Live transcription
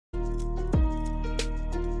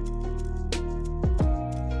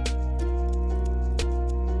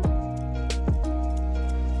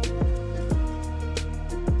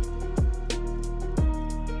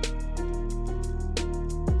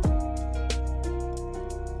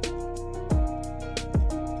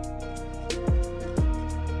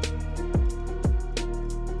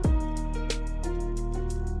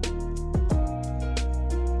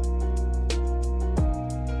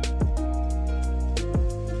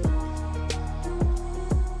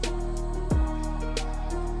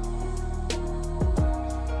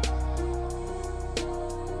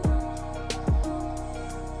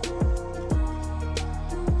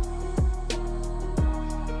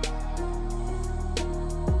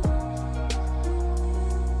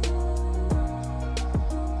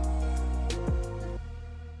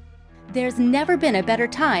There's never been a better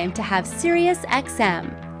time to have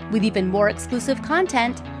SiriusXM. With even more exclusive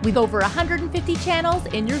content, with over 150 channels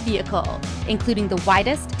in your vehicle, including the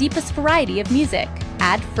widest, deepest variety of music,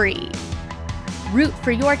 ad-free. Root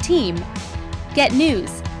for your team. Get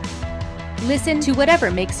news. Listen to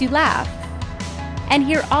whatever makes you laugh. And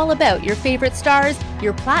hear all about your favorite stars.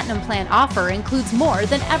 Your Platinum Plan offer includes more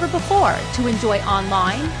than ever before to enjoy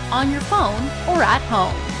online, on your phone, or at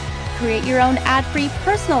home. Create your own ad-free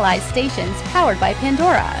personalized stations powered by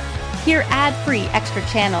Pandora. Hear ad-free extra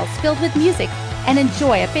channels filled with music and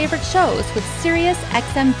enjoy favorite shows with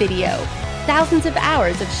SiriusXM Video. Thousands of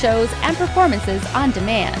hours of shows and performances on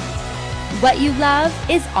demand. What you love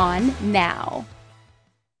is on now.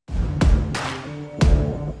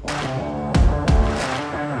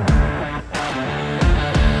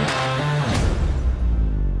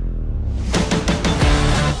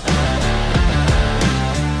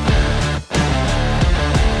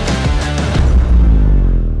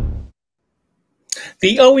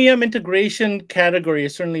 The OEM integration category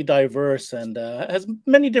is certainly diverse and has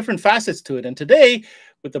many different facets to it. And today,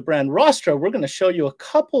 with the brand Rostra, we're going to show you a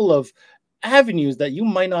couple of avenues that you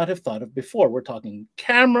might not have thought of before. We're talking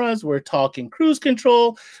cameras, we're talking cruise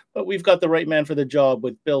control, but we've got the right man for the job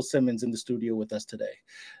with Bill Simmons in the studio with us today.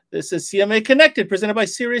 This is CMA Connected, presented by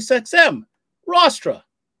SiriusXM, Rostra,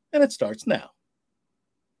 and it starts now.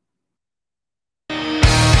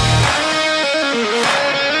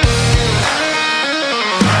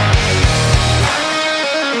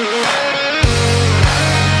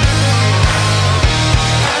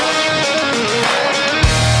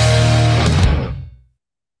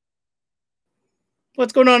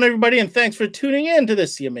 What's going on, everybody? And thanks for tuning in to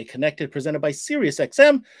this CMA Connected presented by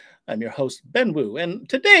SiriusXM. I'm your host, Ben Wu. And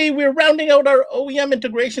today we're rounding out our OEM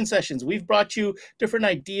integration sessions. We've brought you different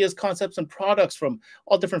ideas, concepts, and products from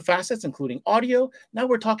all different facets, including audio. Now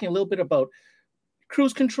we're talking a little bit about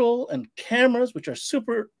cruise control and cameras, which are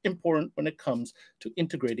super important when it comes to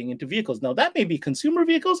integrating into vehicles. Now, that may be consumer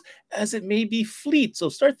vehicles as it may be fleet. So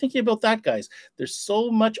start thinking about that, guys. There's so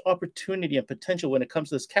much opportunity and potential when it comes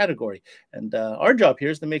to this category. And our job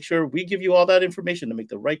here is to make sure we give you all that information to make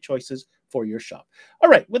the right choices for your shop. All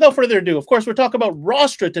right, without further ado, of course, we're talking about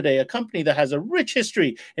Rostra today, a company that has a rich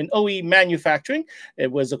history in OE manufacturing. It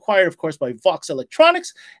was acquired, of course, by Vox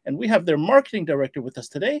Electronics, and we have their marketing director with us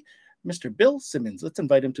today, Mr. Bill Simmons. Let's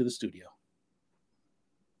invite him to the studio.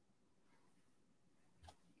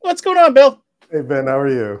 What's going on, Bill? Hey, Ben, how are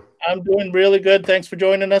you? I'm doing really good. Thanks for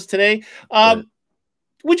joining us today.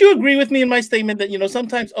 Would you agree with me in my statement that,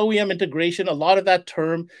 sometimes OEM integration, a lot of that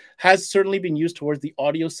term has certainly been used towards the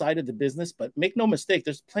audio side of the business, but make no mistake,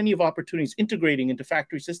 there's plenty of opportunities integrating into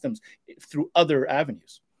factory systems through other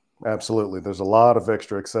avenues. Absolutely. There's a lot of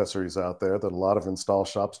extra accessories out there that a lot of install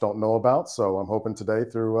shops don't know about. So I'm hoping today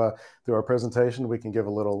through our presentation, we can give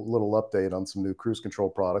a little update on some new cruise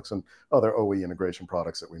control products and other OE integration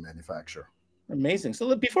products that we manufacture. Amazing.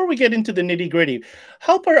 So before we get into the nitty-gritty,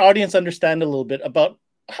 help our audience understand a little bit about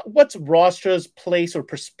what's Rostra's place or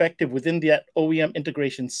perspective within that OEM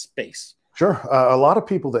integration space. Sure. A lot of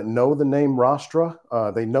people that know the name Rostra,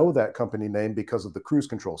 they know that company name because of the cruise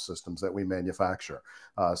control systems that we manufacture.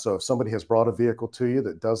 So if somebody has brought a vehicle to you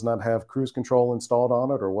that does not have cruise control installed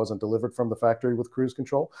on it or wasn't delivered from the factory with cruise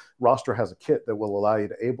control, Rostra has a kit that will allow you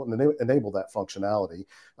to enable that functionality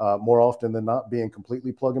more often than not being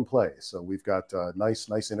completely plug and play. So we've got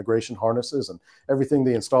nice integration harnesses and everything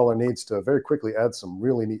the installer needs to very quickly add some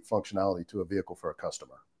really neat functionality to a vehicle for a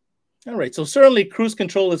customer. All right. So certainly cruise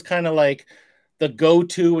control is kind of like the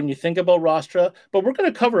go-to when you think about Rostra, but we're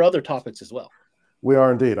going to cover other topics as well. We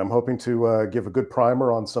are indeed. I'm hoping to give a good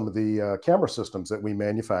primer on some of the camera systems that we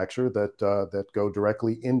manufacture that go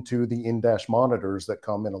directly into the in-dash monitors that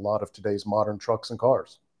come in a lot of today's modern trucks and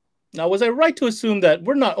cars. Now, was I right to assume that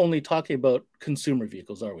we're not only talking about consumer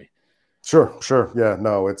vehicles, are we? Sure. Yeah,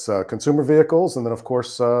 no, it's consumer vehicles. And then, of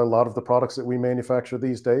course, a lot of the products that we manufacture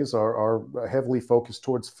these days are heavily focused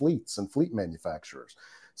towards fleets and fleet manufacturers.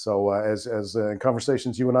 So as in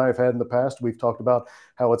conversations you and I have had in the past, we've talked about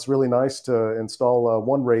how it's really nice to install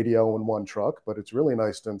one radio in one truck, but it's really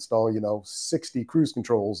nice to install, 60 cruise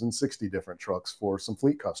controls in 60 different trucks for some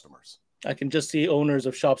fleet customers. I can just see owners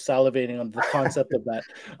of shops salivating on the concept of that.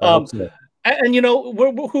 And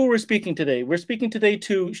who we're speaking today? We're speaking today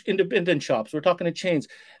to independent shops. We're talking to chains.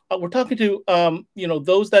 We're talking to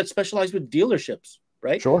those that specialize with dealerships,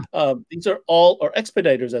 right? Sure. These are all, or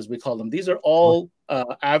expeditors as we call them. These are all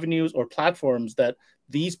avenues or platforms that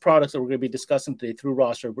these products that we're going to be discussing today through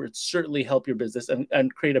Rostra would certainly help your business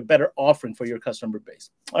and create a better offering for your customer base.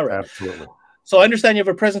 All right. Absolutely. So I understand you have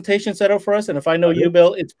a presentation set up for us, and if I know you,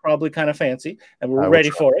 Bill, it's probably kind of fancy, and we're ready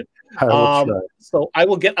for it. So I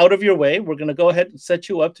will get out of your way. We're going to go ahead and set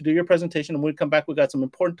you up to do your presentation, and when we come back, we've got some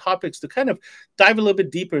important topics to kind of dive a little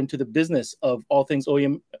bit deeper into the business of all things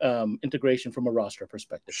OEM integration from a Rostra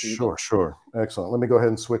perspective. Sure. Excellent. Let me go ahead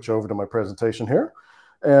and switch over to my presentation here.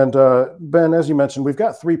 And Ben, as you mentioned, we've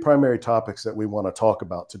got three primary topics that we want to talk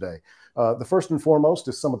about today. The first and foremost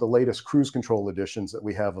is some of the latest cruise control additions that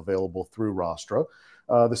we have available through Rostra.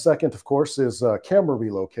 The second, of course, is camera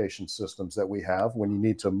relocation systems that we have when you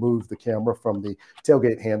need to move the camera from the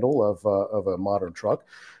tailgate handle of a modern truck.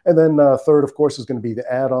 And then third, of course, is going to be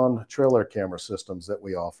the add-on trailer camera systems that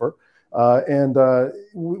we offer.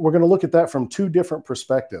 We're going to look at that from two different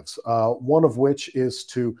perspectives, one of which is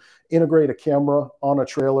to integrate a camera on a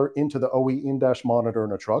trailer into the OE in-dash monitor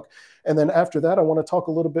in a truck. And then after that, I want to talk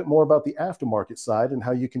a little bit more about the aftermarket side and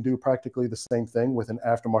how you can do practically the same thing with an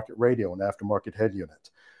aftermarket radio, an aftermarket head unit.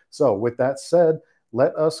 So with that said,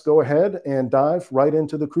 let us go ahead and dive right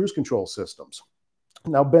into the cruise control systems.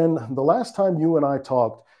 Now, Ben, the last time you and I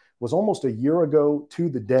talked was almost a year ago to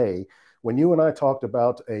the day, when you and I talked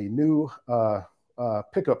about a new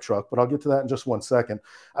pickup truck, but I'll get to that in just one second.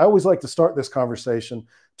 I always like to start this conversation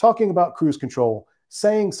talking about cruise control,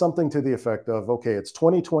 saying something to the effect of, okay, it's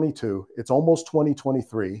 2022, it's almost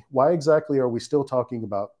 2023. Why exactly are we still talking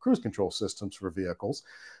about cruise control systems for vehicles?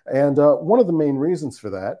 And one of the main reasons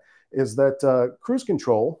for that is that cruise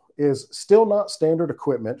control is still not standard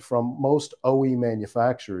equipment from most OE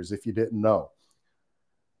manufacturers, if you didn't know.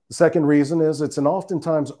 The second reason is it's an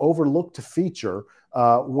oftentimes overlooked feature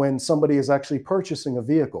when somebody is actually purchasing a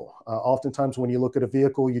vehicle. Oftentimes when you look at a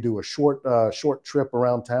vehicle, you do a short trip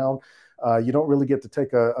around town. You don't really get to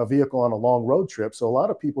take a vehicle on a long road trip. So a lot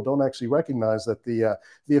of people don't actually recognize that the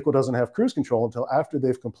vehicle doesn't have cruise control until after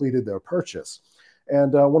they've completed their purchase.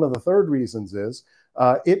 And one of the third reasons is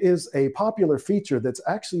it is a popular feature that's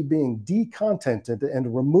actually being decontented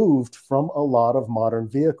and removed from a lot of modern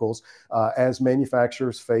vehicles as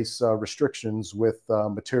manufacturers face restrictions with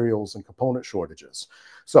materials and component shortages.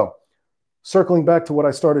 So circling back to what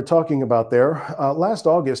I started talking about there, last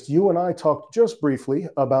August, you and I talked just briefly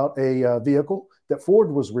about a vehicle that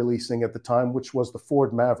Ford was releasing at the time, which was the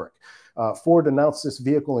Ford Maverick. Ford announced this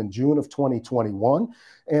vehicle in June of 2021.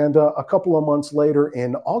 And a couple of months later,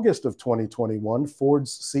 in August of 2021,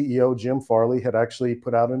 Ford's CEO, Jim Farley, had actually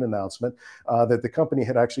put out an announcement that the company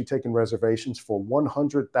had actually taken reservations for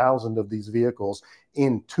 100,000 of these vehicles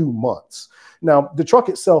in 2 months. Now, the truck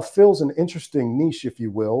itself fills an interesting niche, if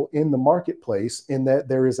you will, in the marketplace, in that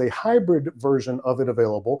there is a hybrid version of it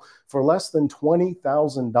available for less than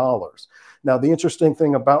 $20,000. Now, the interesting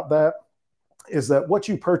thing about that is that what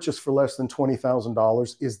you purchase for less than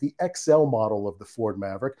 $20,000 is the XL model of the Ford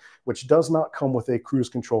Maverick, which does not come with a cruise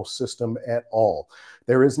control system at all.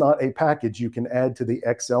 There is not a package you can add to the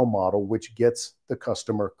XL model, which gets the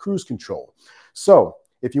customer cruise control. So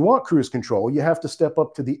if you want cruise control, you have to step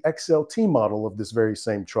up to the XLT model of this very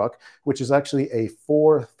same truck, which is actually a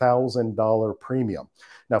 $4,000 premium.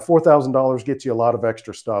 Now, $4,000 gets you a lot of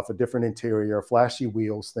extra stuff, a different interior, flashy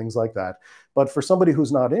wheels, things like that. But for somebody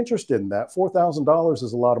who's not interested in that, $4,000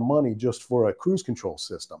 is a lot of money just for a cruise control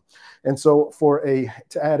system. And so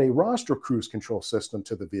to add a Rostra cruise control system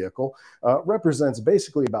to the vehicle represents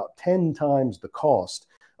basically about 10 times the cost.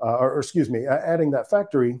 Adding that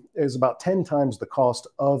factory is about 10 times the cost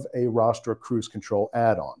of a Rostra cruise control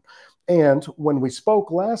add-on. And when we spoke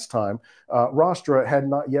last time, Rostra had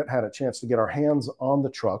not yet had a chance to get our hands on the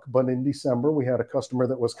truck. But in December, we had a customer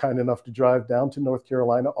that was kind enough to drive down to North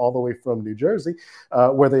Carolina all the way from New Jersey,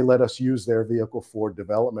 where they let us use their vehicle for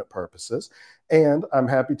development purposes. And I'm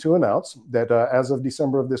happy to announce that as of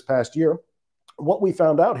December of this past year, what we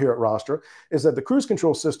found out here at Rostra is that the cruise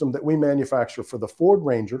control system that we manufacture for the Ford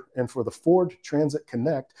Ranger and for the Ford Transit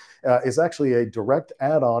Connect is actually a direct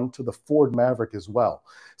add-on to the Ford Maverick as well.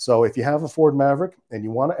 So if you have a Ford Maverick and you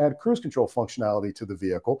want to add cruise control functionality to the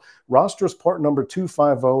vehicle, Rostra's part number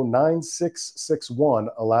 2509661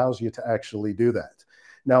 allows you to actually do that.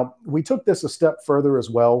 Now, we took this a step further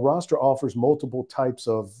as well. Rostra offers multiple types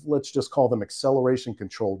of, let's just call them acceleration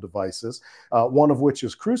control devices, one of which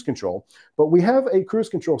is cruise control. But we have a cruise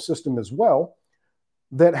control system as well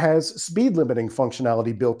that has speed limiting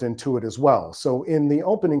functionality built into it as well. So in the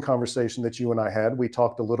opening conversation that you and I had, we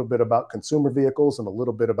talked a little bit about consumer vehicles and a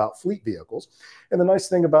little bit about fleet vehicles. And the nice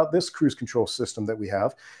thing about this cruise control system that we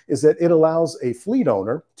have is that it allows a fleet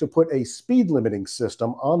owner to put a speed limiting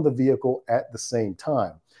system on the vehicle at the same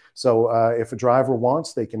time. So if a driver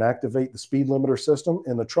wants, they can activate the speed limiter system,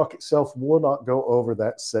 and the truck itself will not go over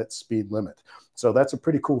that set speed limit. So that's a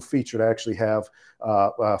pretty cool feature to actually have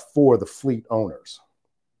for the fleet owners.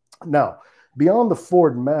 Now, beyond the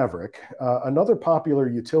Ford Maverick, another popular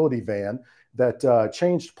utility van that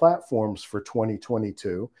changed platforms for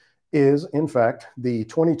 2022 is, in fact, the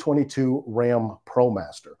 2022 Ram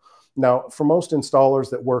ProMaster. Now, for most installers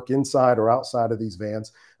that work inside or outside of these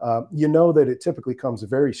vans, you know that it typically comes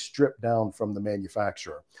very stripped down from the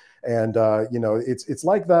manufacturer. And, you know, it's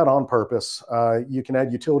like that on purpose. You can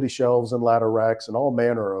add utility shelves and ladder racks and all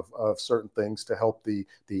manner of certain things to help the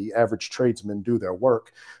average tradesman do their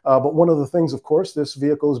work. But one of the things, of course, this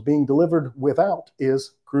vehicle is being delivered without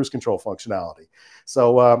is cruise control functionality.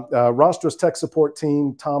 So Rostra's tech support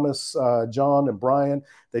team, Thomas, John, and Brian,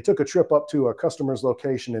 they took a trip up to a customer's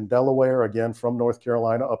location in Delaware, again, from North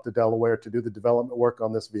Carolina up to Delaware to do the development work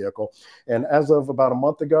on this vehicle. And as of about a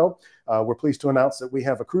month ago, we're pleased to announce that we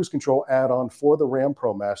have a cruise control add-on for the Ram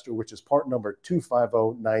ProMaster, which is part number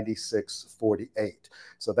 2509648.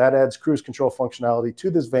 So that adds cruise control functionality to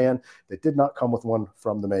this van that did not come with one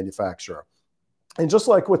from the manufacturer. And just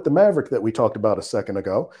like with the Maverick that we talked about a second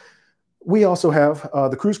ago, we also have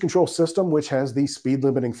the cruise control system, which has the speed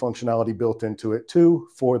limiting functionality built into it too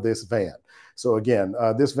for this van. So again,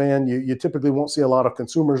 this van, you typically won't see a lot of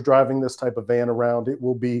consumers driving this type of van around. It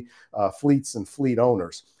will be fleets and fleet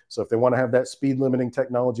owners. So if they want to have that speed limiting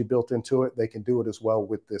technology built into it, they can do it as well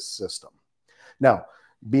with this system. Now,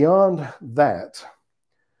 beyond that,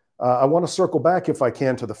 I want to circle back, if I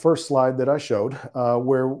can, to the first slide that I showed,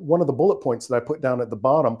 where one of the bullet points that I put down at the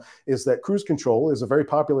bottom is that cruise control is a very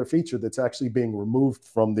popular feature that's actually being removed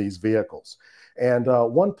from these vehicles. And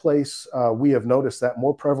one place we have noticed that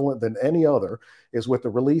more prevalent than any other is with the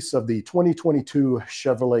release of the 2022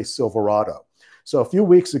 Chevrolet Silverado. So a few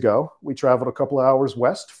weeks ago, we traveled a couple of hours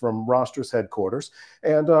west from Rostra's headquarters,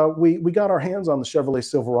 and we got our hands on the Chevrolet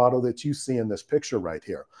Silverado that you see in this picture right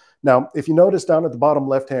here. Now, if you notice down at the bottom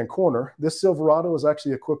left-hand corner, this Silverado is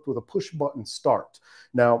actually equipped with a push-button start.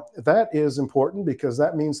 Now, that is important because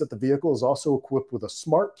that means that the vehicle is also equipped with a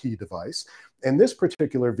smart key device. And this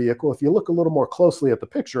particular vehicle, if you look a little more closely at the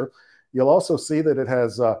picture, you'll also see that it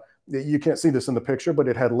has, you can't see this in the picture, but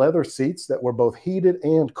it had leather seats that were both heated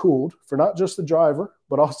and cooled for not just the driver,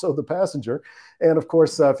 but also the passenger. And of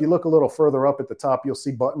course, if you look a little further up at the top, you'll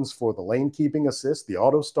see buttons for the lane keeping assist, the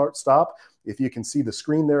auto start stop. If you can see the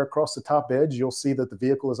screen there across the top edge, you'll see that the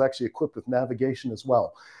vehicle is actually equipped with navigation as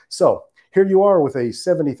well. So here you are with a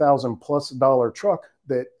 $70,000+ truck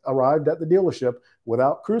that arrived at the dealership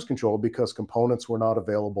without cruise control because components were not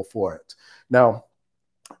available for it. Now,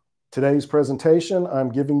 today's presentation, I'm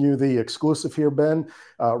giving you the exclusive here, Ben.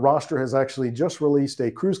 Rostra has actually just released a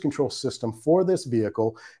cruise control system for this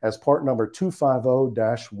vehicle as part number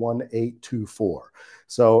 250-1824.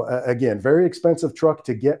 So again, very expensive truck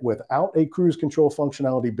to get without a cruise control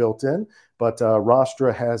functionality built in, but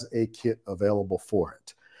Rostra has a kit available for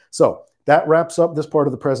it. So that wraps up this part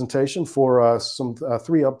of the presentation for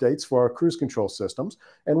three updates for our cruise control systems.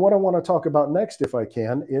 And what I want to talk about next, if I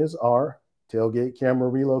can, is our tailgate camera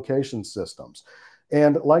relocation systems.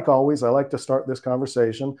 And like always, I like to start this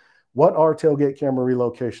conversation. What are tailgate camera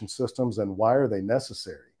relocation systems and why are they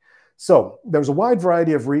necessary? So there's a wide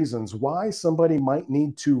variety of reasons why somebody might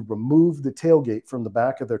need to remove the tailgate from the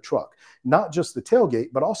back of their truck. Not just the tailgate,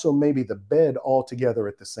 but also maybe the bed altogether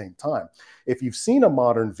at the same time. If you've seen a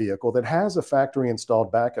modern vehicle that has a factory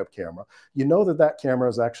installed backup camera, you know that that camera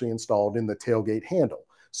is actually installed in the tailgate handle.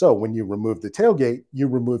 So when you remove the tailgate, you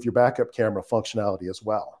remove your backup camera functionality as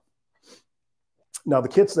well. Now, the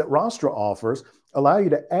kits that Rostra offers allow you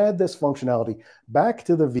to add this functionality back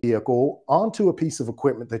to the vehicle onto a piece of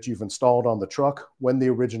equipment that you've installed on the truck when the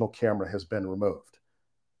original camera has been removed.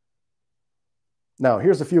 Now,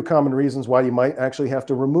 here's a few common reasons why you might actually have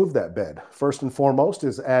to remove that bed. First and foremost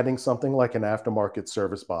is adding something like an aftermarket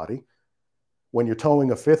service body. When you're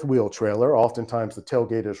towing a fifth wheel trailer, oftentimes the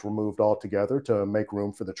tailgate is removed altogether to make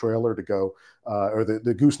room for the trailer to go, or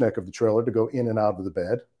the gooseneck of the trailer to go in and out of the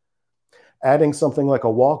bed. Adding something like a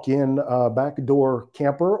walk-in back door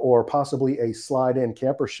camper or possibly a slide-in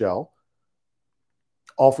camper shell.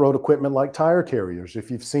 Off-road equipment like tire carriers. If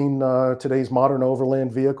you've seen today's modern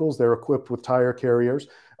overland vehicles, they're equipped with tire carriers,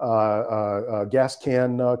 gas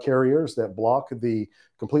can carriers that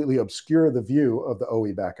completely obscure the view of the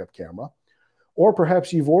OE backup camera. Or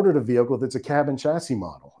perhaps you've ordered a vehicle that's a cabin chassis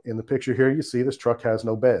model. In the picture here, you see this truck has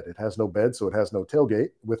no bed. It has no bed, so it has no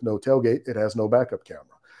tailgate. With no tailgate, it has no backup camera.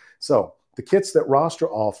 So the kits that Rostra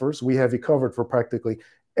offers, we have you covered for practically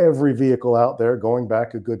every vehicle out there going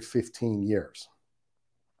back a good 15 years.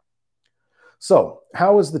 So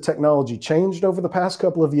how has the technology changed over the past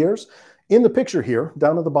couple of years? In the picture here,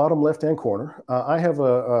 down at the bottom left-hand corner, I have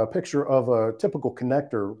a picture of a typical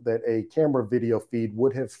connector that a camera video feed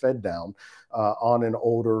would have fed down on an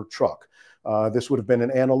older truck. This would have been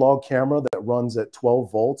an analog camera that runs at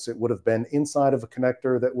 12 volts. It would have been inside of a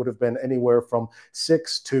connector that would have been anywhere from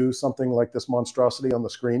 6 to something like this monstrosity on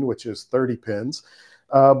the screen, which is 30 pins.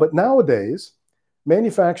 But nowadays,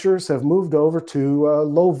 manufacturers have moved over to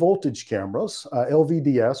low voltage cameras,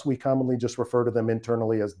 LVDS. We commonly just refer to them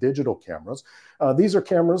internally as digital cameras. These are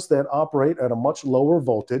cameras that operate at a much lower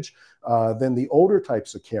voltage than the older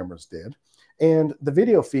types of cameras did. And the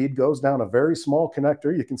video feed goes down a very small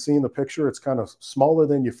connector. You can see in the picture, it's kind of smaller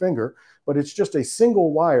than your finger, but it's just a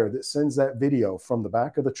single wire that sends that video from the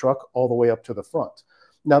back of the truck all the way up to the front.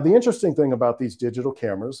 Now, the interesting thing about these digital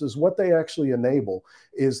cameras is what they actually enable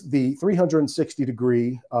is the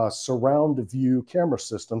 360-degree surround view camera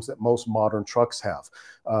systems that most modern trucks have.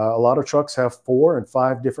 A lot of trucks have 4 and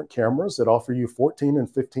 5 different cameras that offer you 14 and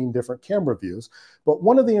 15 different camera views. But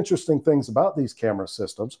one of the interesting things about these camera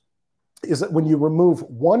systems is that when you remove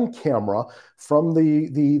one camera from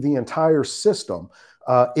the entire system,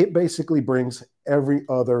 it basically brings every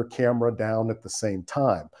other camera down at the same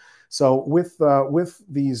time. So with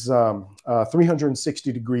these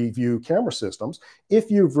 360-degree view camera systems, if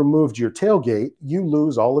you've removed your tailgate, you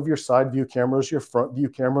lose all of your side view cameras, your front view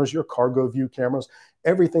cameras, your cargo view cameras.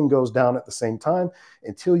 Everything goes down at the same time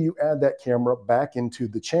until you add that camera back into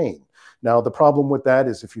the chain. Now, the problem with that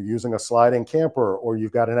is if you're using a sliding camper or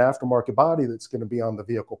you've got an aftermarket body that's going to be on the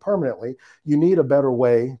vehicle permanently, you need a better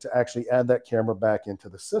way to actually add that camera back into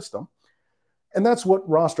the system. And that's what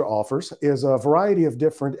Rostra offers, is a variety of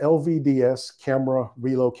different LVDS camera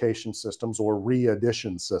relocation systems or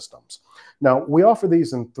re-addition systems. Now, we offer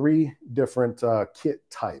these in 3 different kit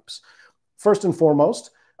types. First and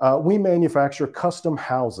foremost, we manufacture custom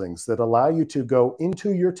housings that allow you to go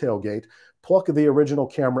into your tailgate, pluck the original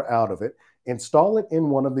camera out of it, install it in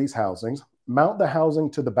one of these housings, mount the housing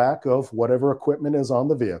to the back of whatever equipment is on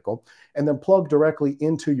the vehicle, and then plug directly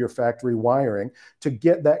into your factory wiring to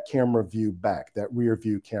get that camera view back, that rear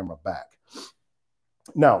view camera back.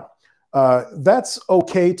 Now, that's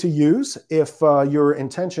okay to use if your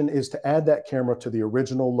intention is to add that camera to the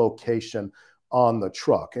original location on the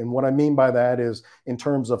truck. And what I mean by that is in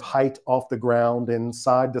terms of height off the ground and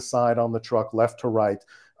side to side on the truck, left to right,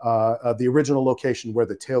 the original location where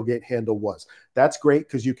the tailgate handle was. That's great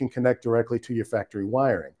because you can connect directly to your factory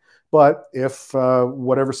wiring. But if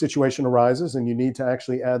whatever situation arises and you need to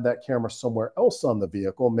actually add that camera somewhere else on the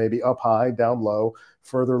vehicle, maybe up high, down low,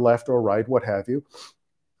 further left or right, what have you,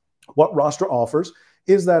 what Rostra offers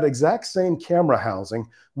is that exact same camera housing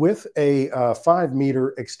with a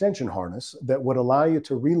 5-meter extension harness that would allow you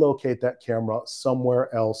to relocate that camera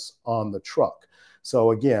somewhere else on the truck.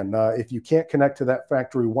 So again, if you can't connect to that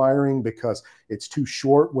factory wiring because it's too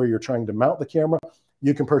short where you're trying to mount the camera,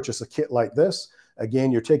 you can purchase a kit like this.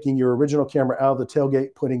 Again, you're taking your original camera out of the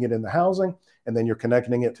tailgate, putting it in the housing, and then you're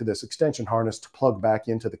connecting it to this extension harness to plug back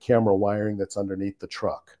into the camera wiring that's underneath the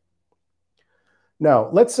truck.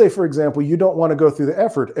 Now, let's say, for example, you don't want to go through the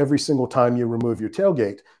effort every single time you remove your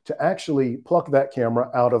tailgate to actually pluck that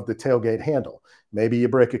camera out of the tailgate handle. Maybe you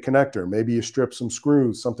break a connector, maybe you strip some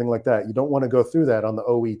screws, something like that. You don't want to go through that on the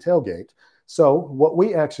OE tailgate. So what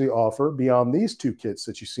we actually offer beyond these 2 kits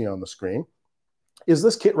that you see on the screen is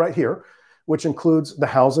this kit right here, which includes the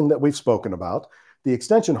housing that we've spoken about, the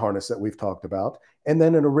extension harness that we've talked about, and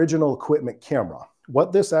then an original equipment camera.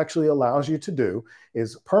 What this actually allows you to do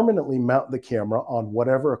is permanently mount the camera on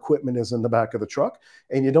whatever equipment is in the back of the truck,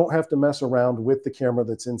 and you don't have to mess around with the camera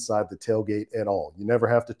that's inside the tailgate at all. You never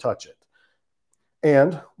have to touch it.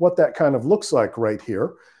 And what that kind of looks like right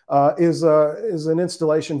here is an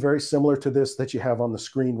installation very similar to this that you have on the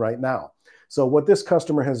screen right now. So what this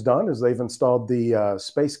customer has done is they've installed the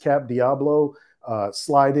Space Cap Diablo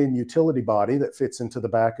slide-in utility body that fits into the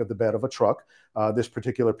back of the bed of a truck. This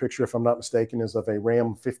particular picture, if I'm not mistaken, is of a Ram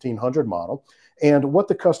 1500 model. And what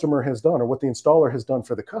the customer has done, or what the installer has done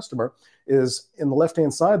for the customer, is in the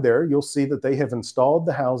left-hand side there, you'll see that they have installed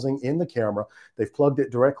the housing in the camera. They've plugged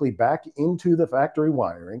it directly back into the factory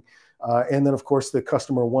wiring. And then, of course, the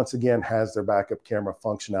customer once again has their backup camera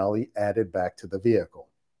functionality added back to the vehicle.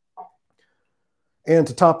 And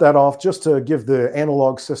to top that off, just to give the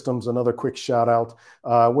analog systems another quick shout out,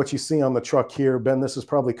 what you see on the truck here, Ben, this is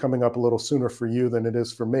probably coming up a little sooner for you than it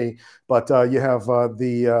is for me, but you have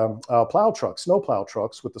the plow trucks, snow plow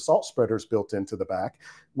trucks with the salt spreaders built into the back.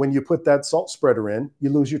 when you put that salt spreader in, you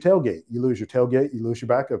lose your tailgate. You lose your tailgate, you lose your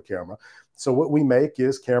backup camera. So what we make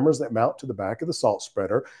is cameras that mount to the back of the salt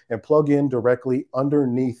spreader and plug in directly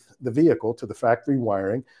underneath the vehicle to the factory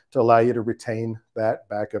wiring to allow you to retain that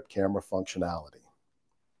backup camera functionality.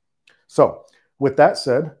 So with that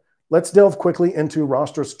said, let's delve quickly into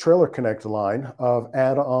Rostra's Trailer Connect line of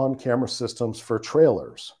add-on camera systems for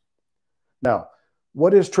trailers. Now,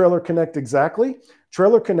 what is Trailer Connect exactly?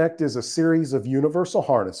 Trailer Connect is a series of universal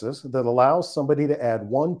harnesses that allows somebody to add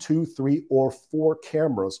 1, 2, 3, or 4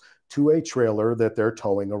 cameras to a trailer that they're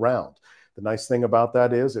towing around. The nice thing about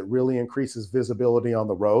that is it really increases visibility on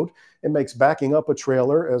the road. It makes backing up a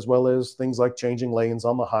trailer, as well as things like changing lanes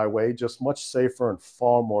on the highway, just much safer and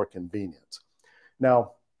far more convenient.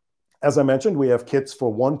 Now, as I mentioned, we have kits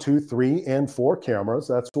for 1, 2, 3, and 4 cameras.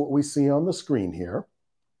 That's what we see on the screen here.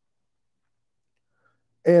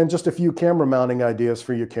 And just a few camera mounting ideas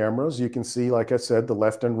for your cameras. You can see, like I said, the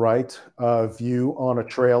left and right view on a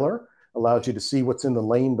trailer allows you to see what's in the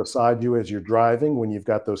lane beside you as you're driving when you've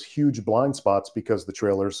got those huge blind spots because the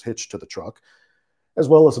trailer's hitched to the truck, as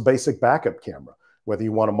well as a basic backup camera. Whether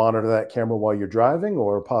you want to monitor that camera while you're driving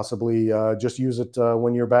or possibly just use it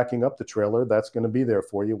when you're backing up the trailer, that's going to be there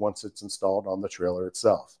for you once it's installed on the trailer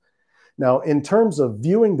itself. Now, in terms of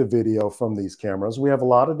viewing the video from these cameras, we have a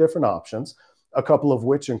lot of different options, a couple of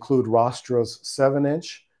which include Rostra's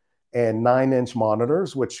 7-inch and 9-inch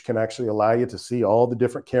monitors, which can actually allow you to see all the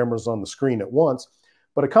different cameras on the screen at once.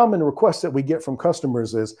 But a common request that we get from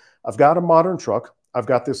customers is, I've got a modern truck, I've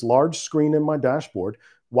got this large screen in my dashboard,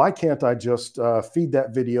 why can't I just feed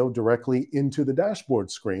that video directly into the dashboard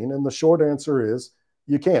screen? And the short answer is,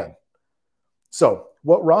 you can. So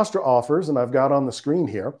what Rostra offers, and I've got on the screen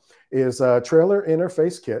here, is a trailer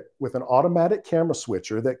interface kit with an automatic camera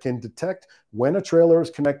switcher that can detect when a trailer is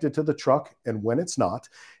connected to the truck and when it's not.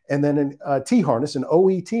 And then a T-harness, an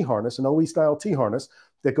OE T-harness, an OE-style T-harness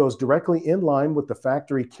that goes directly in line with the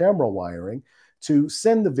factory camera wiring to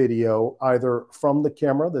send the video either from the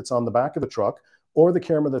camera that's on the back of the truck or the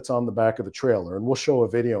camera that's on the back of the trailer. And we'll show a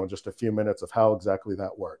video in just a few minutes of how exactly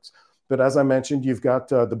that works. But as I mentioned, you've got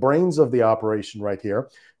the brains of the operation right here,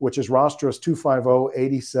 which is Rostra's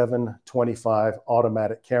 250-8725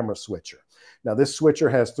 automatic camera switcher. Now, this switcher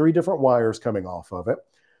has 3 different wires coming off of it.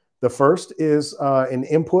 The first is an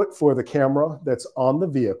input for the camera that's on the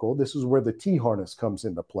vehicle. This is where the T-harness comes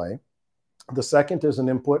into play. The second is an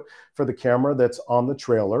input for the camera that's on the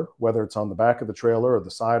trailer, whether it's on the back of the trailer or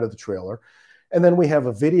the side of the trailer. And then we have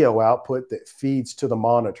a video output that feeds to the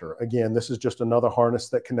monitor. Again, this is just another harness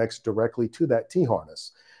that connects directly to that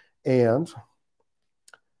T-harness. And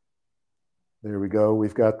there we go.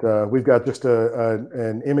 We've got just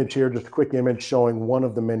an image here, just a quick image showing one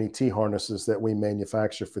of the many T-harnesses that we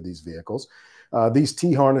manufacture for these vehicles. These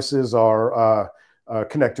T-harnesses are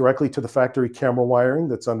connect directly to the factory camera wiring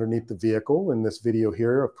that's underneath the vehicle. In this video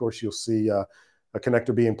here, of course, you'll see a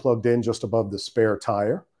connector being plugged in just above the spare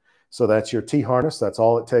tire. So that's your T-harness. That's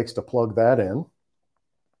all it takes to plug that in.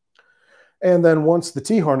 And then once the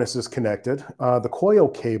T-harness is connected, the coil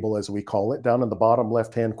cable, as we call it, down in the bottom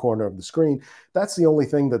left-hand corner of the screen, that's the only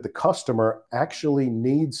thing that the customer actually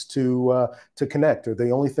needs to connect, or the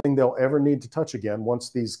only thing they'll ever need to touch again once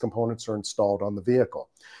these components are installed on the vehicle.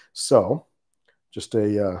 So just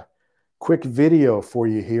a quick video for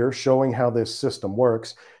you here showing how this system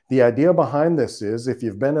works. The idea behind this is, if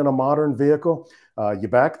you've been in a modern vehicle, you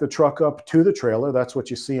back the truck up to the trailer. That's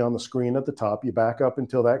what you see on the screen at the top. You back up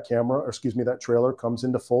until that that trailer comes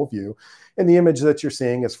into full view. And the image that you're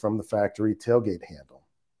seeing is from the factory tailgate handle.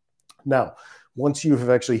 Now, once you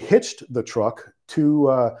have actually hitched the truck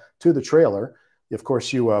to the trailer, of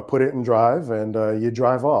course, you put it in drive and you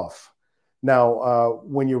drive off. Now,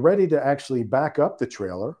 when you're ready to actually back up the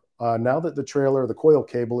trailer, now that the coil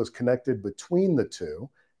cable is connected between the two,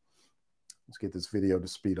 let's get this video to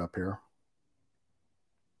speed up here.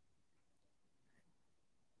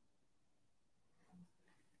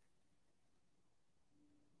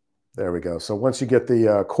 There we go. So once you get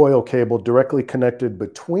the coil cable directly connected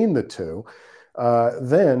between the two,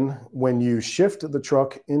 then when you shift the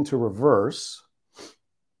truck into reverse,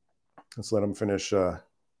 let's let them finish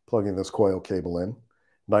plugging this coil cable in.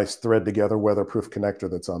 Nice thread together, weatherproof connector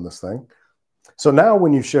that's on this thing. So now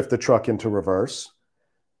when you shift the truck into reverse,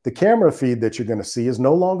 the camera feed that you're going to see is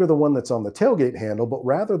no longer the one that's on the tailgate handle, but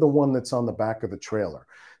rather the one that's on the back of the trailer.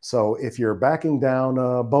 So if you're backing down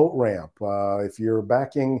a boat ramp, if you're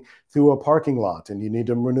backing through a parking lot and you need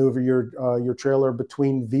to maneuver your trailer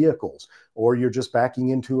between vehicles, or you're just backing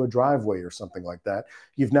into a driveway or something like that,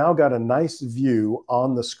 you've now got a nice view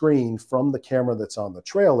on the screen from the camera that's on the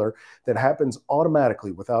trailer that happens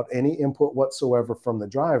automatically without any input whatsoever from the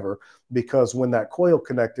driver, because when that coil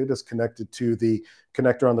is connected to the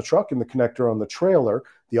connector on the truck and the connector on the trailer,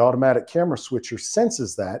 the automatic camera switcher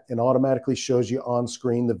senses that and automatically shows you on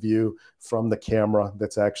screen the view from the camera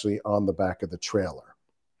that's actually on the back of the trailer.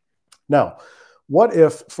 Now, what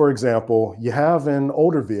if, for example, you have an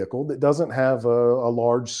older vehicle that doesn't have a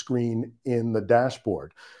large screen in the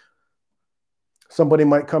dashboard? Somebody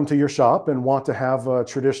might come to your shop and want to have a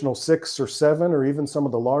traditional 6 or 7 or even some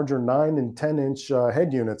of the larger 9 and 10-inch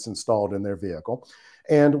head units installed in their vehicle.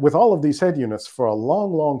 And with all of these head units for a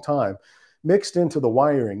long, long time, mixed into the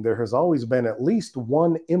wiring, there has always been at least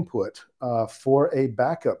one input for a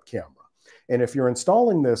backup camera. And if you're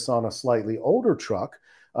installing this on a slightly older truck,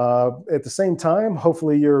 at the same time,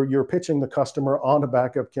 hopefully you're pitching the customer on a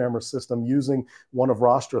backup camera system using one of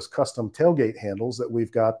Rostra's custom tailgate handles that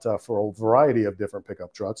we've got for a variety of different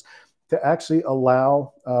pickup trucks to actually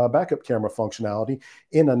allow backup camera functionality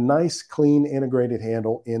in a nice, clean, integrated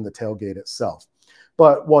handle in the tailgate itself.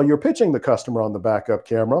 But while you're pitching the customer on the backup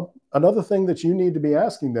camera, another thing that you need to be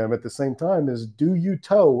asking them at the same time is, do you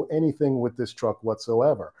tow anything with this truck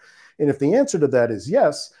whatsoever? And if the answer to that is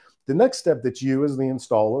yes, the next step that you as the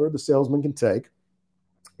installer or the salesman can take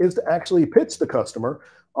is to actually pitch the customer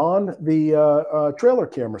on the trailer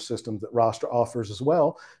camera system that Rostra offers as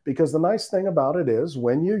well. Because the nice thing about it is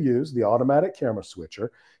when you use the automatic camera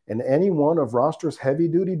switcher in any one of Rostra's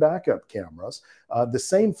heavy-duty backup cameras, the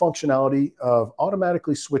same functionality of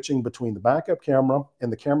automatically switching between the backup camera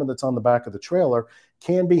and the camera that's on the back of the trailer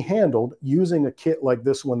can be handled using a kit like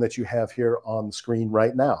this one that you have here on the screen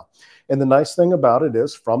right now. And the nice thing about it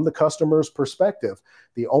is, from the customer's perspective,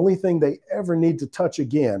 the only thing they ever need to touch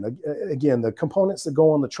again, the components that go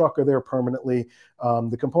on the truck are there permanently.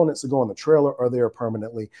 The components that go on the trailer are there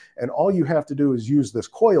permanently. And all you have to do is use this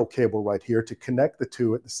coil cable right here to connect the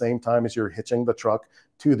two at the same time as you're hitching the truck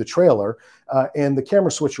to the trailer. And the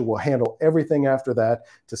camera switcher will handle everything after that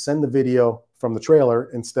to send the video from the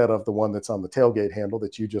trailer instead of the one that's on the tailgate handle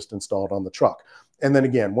that you just installed on the truck. And then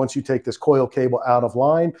again, once you take this coil cable out of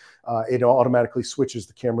line, it automatically switches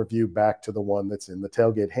the camera view back to the one that's in the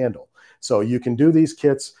tailgate handle. So you can do these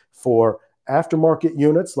kits for aftermarket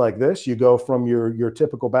units like this. You go from your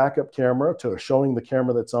typical backup camera to showing the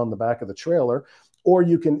camera that's on the back of the trailer, or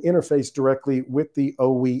you can interface directly with the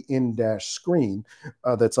OE in-dash screen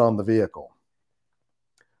that's on the vehicle.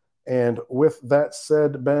 And with that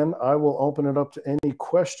said, Ben, I will open it up to any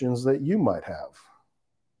questions that you might have.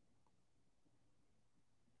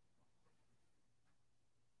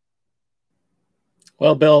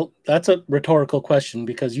 Well, Bill, that's a rhetorical question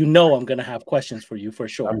because you know I'm going to have questions for you for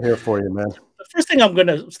sure. I'm here for you, man. The first thing I'm going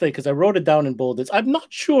to say, because I wrote it down in bold, is I'm not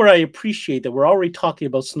sure I appreciate that we're already talking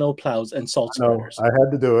about snow plows and salt spreaders. I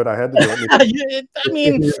had to do it. I had to do it. I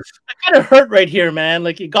mean, I kind of hurt right here, man.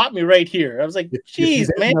 Like, you got me right here. I was like, geez,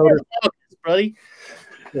 man, buddy.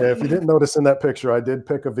 Yeah, if you didn't notice in that picture, I did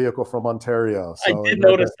pick a vehicle from Ontario. So I did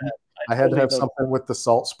notice that. I had to have something with the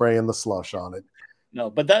salt spray and the slush on it. No,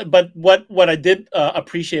 but what I did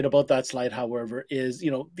appreciate about that slide, however, is,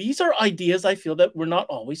 these are ideas I feel that we're not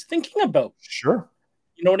always thinking about. Sure.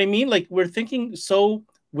 You know what I mean? Like, we're thinking so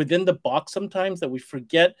within the box sometimes that we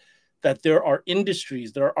forget that there are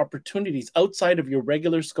industries, there are opportunities outside of your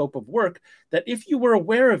regular scope of work that if you were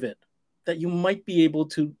aware of it, that you might be able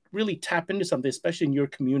to really tap into something, especially in your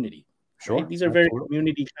community. Sure. Right? These are very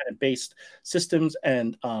community kind of based systems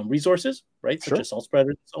and resources, right? Such as salt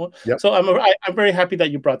spreaders and so on. Yep. So I'm very happy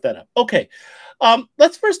that you brought that up. Okay.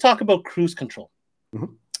 Let's first talk about cruise control.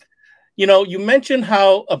 Mm-hmm. You mentioned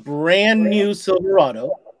how a brand new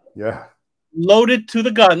Silverado, loaded to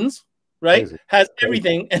the guns, right, has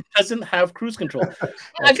everything and doesn't have cruise control.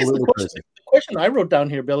 I guess the question I wrote down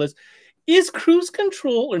here, Bill, is cruise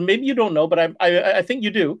control, or maybe you don't know, but I think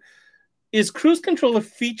you do, is cruise control a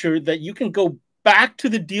feature that you can go back to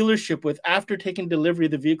the dealership with after taking delivery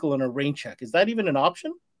of the vehicle on a rain check? Is that even an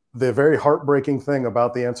option? The very heartbreaking thing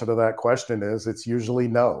about the answer to that question is it's usually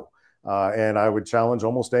no. And I would challenge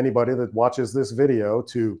almost anybody that watches this video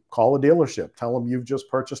to call a dealership. Tell them you've just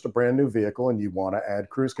purchased a brand new vehicle and you want to add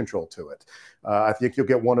cruise control to it. I think you'll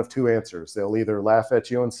get one of two answers. They'll either laugh at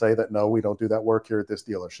you and say that, no, we don't do that work here at this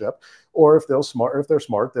dealership. Or if they're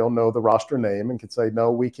smart, they'll know the Rostra name and can say,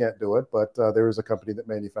 no, we can't do it. But there is a company that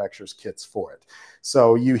manufactures kits for it.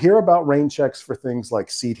 So you hear about rain checks for things like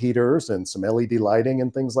seat heaters and some LED lighting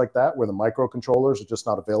and things like that, where the microcontrollers are just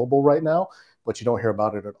not available right now. but you don't hear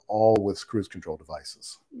about it at all with cruise control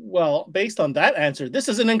devices. Well, based on that answer, this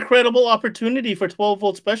is an incredible opportunity for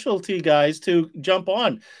 12-volt specialty guys to jump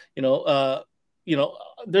on.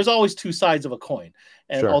 There's always two sides of a coin.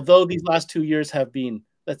 And although these last 2 years have been,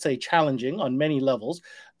 let's say, challenging on many levels,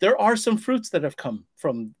 there are some fruits that have come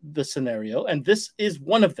from the scenario, and this is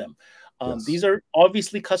one of them. These are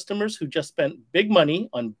obviously customers who just spent big money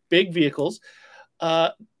on big vehicles.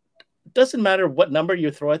 Doesn't matter what number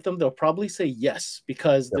you throw at them, they'll probably say yes,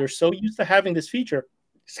 because they're so used to having this feature,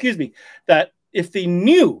 that if they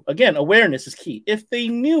knew, again, awareness is key. If they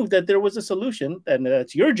knew that there was a solution, then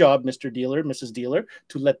that's your job, Mr. Dealer, Mrs. Dealer,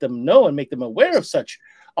 to let them know and make them aware of such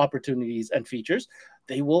opportunities and features.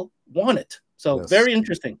 They will want it. So very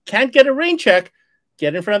interesting. Can't get a rain check,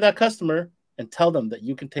 get in front of that customer and tell them that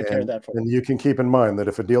you can take care of that for them. And you can keep in mind that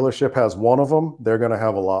if a dealership has one of them, they're going to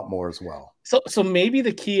have a lot more as well. So maybe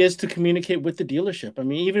the key is to communicate with the dealership. I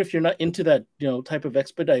mean, even if you're not into that, type of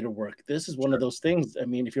expediter work, this is one of those things. I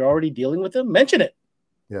mean, if you're already dealing with them, mention it.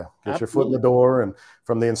 Yeah, get your foot in the door. And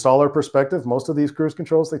from the installer perspective, most of these cruise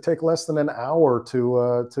controls, they take less than an hour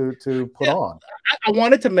to put on. I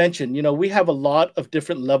wanted to mention, we have a lot of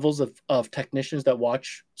different levels of technicians that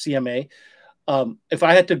watch CMA. If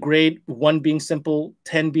I had to grade 1 being simple,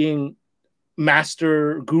 10 being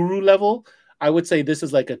master guru level, I would say this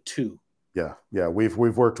is like a 2. Yeah. We've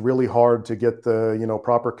worked really hard to get the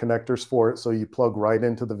proper connectors for it, so you plug right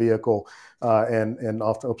into the vehicle. And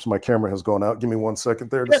often, oops, my camera has gone out. Give me 1 second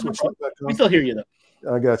there to switch it back on. We still hear you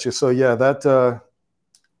though. I got you. So yeah, that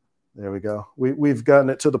there we go. We've gotten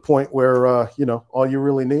it to the point where all you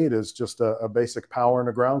really need is just a basic power and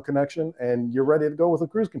a ground connection, and you're ready to go with a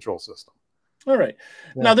cruise control system. All right.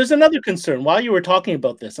 Yeah. Now there's another concern. While you were talking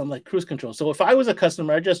about this, I'm like, cruise control. So if I was a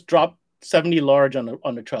customer, I just dropped 70 large on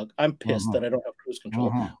the truck. I'm pissed that I don't have cruise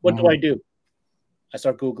control. What do I do? I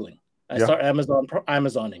start Googling. I start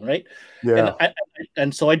Amazoning, right? Yeah.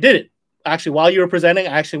 And so I did it. Actually, while you were presenting,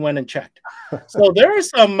 I actually went and checked. So there are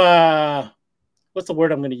some, what's the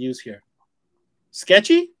word I'm going to use here?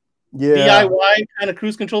 Sketchy? Yeah. DIY kind of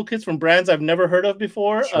cruise control kits from brands I've never heard of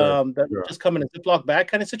before, that just come in a Ziploc bag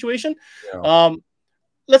kind of situation. Yeah.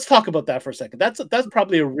 Let's talk about that for a second. That's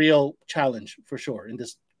probably a real challenge for sure in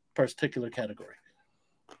this particular category.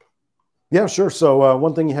 Yeah, sure. So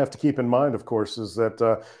one thing you have to keep in mind, of course, is that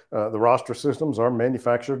the Rostra systems are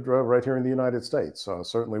manufactured right here in the United States.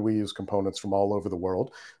 Certainly we use components from all over the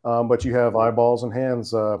world, but you have eyeballs and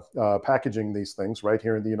hands packaging these things right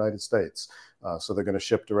here in the United States. So they're going to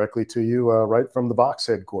ship directly to you right from the box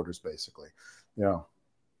headquarters, basically. Yeah.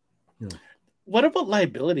 What about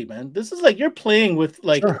liability, man? This is like you're playing with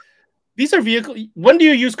these are vehicles. When do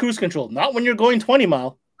you use cruise control? Not when you're going 20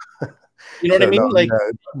 mile. You know what I mean?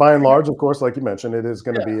 By and large, of course, like you mentioned, it is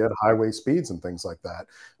going to be at highway speeds and things like that.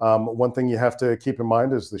 One thing you have to keep in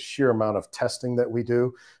mind is the sheer amount of testing that we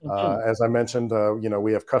do. As I mentioned,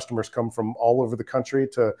 we have customers come from all over the country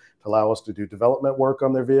to allow us to do development work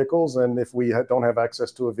on their vehicles. And if we don't have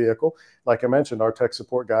access to a vehicle, like I mentioned, our tech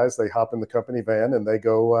support guys, they hop in the company van and they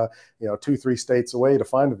go, 2-3 states away to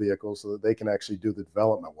find a vehicle so that they can actually do the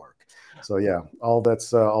development work. So yeah, all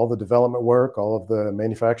the development work, all of the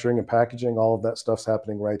manufacturing and packaging, all of that stuff's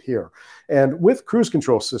happening right here. And with cruise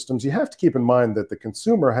control systems, you have to keep in mind that the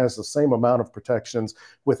consumer has the same amount of protections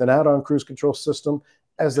with an add-on cruise control system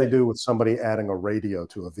as they do with somebody adding a radio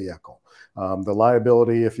to a vehicle. The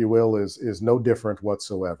liability, if you will, is no different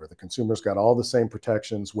whatsoever. The consumer's got all the same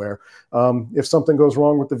protections where if something goes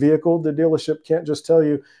wrong with the vehicle, the dealership can't just tell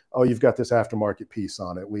you, oh, you've got this aftermarket piece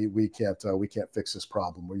on it. We can't fix this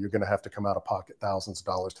problem, or you're going to have to come out of pocket thousands of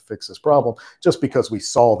dollars to fix this problem just because we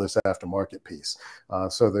saw this aftermarket piece.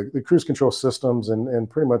 So the cruise control systems and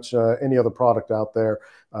pretty much any other product out there,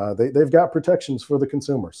 they've got protections for the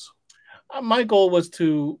consumers. My goal was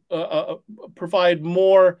to provide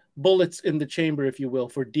more bullets in the chamber, if you will,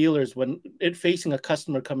 for dealers when facing a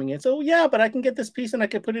customer coming in. So, yeah, but I can get this piece and I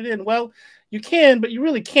can put it in. Well, you can, but you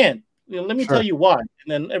really can't. Let me tell you why. And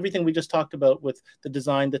then everything we just talked about with the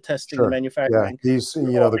design, the testing, the manufacturing. Yeah,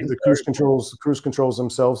 the cruise controls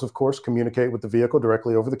themselves, of course, communicate with the vehicle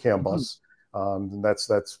directly over the CAN bus. And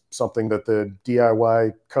that's something that the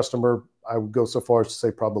DIY customer, I would go so far as to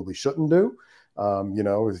say, probably shouldn't do.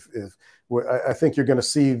 I think you're going to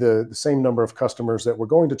see the same number of customers that were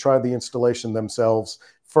going to try the installation themselves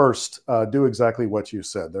first do exactly what you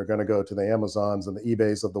said. They're going to go to the Amazons and the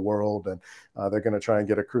eBays of the world, and they're going to try and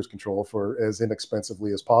get a cruise control for as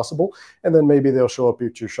inexpensively as possible. And then maybe they'll show up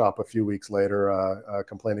at your shop a few weeks later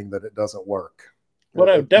complaining that it doesn't work. What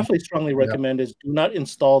I would definitely strongly recommend is do not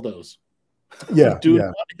install those. Yeah. Do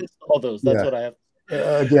not install those. That's what I have.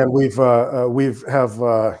 Again, we've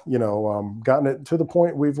gotten it to the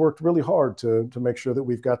point we've worked really hard to make sure that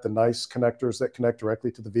we've got the nice connectors that connect directly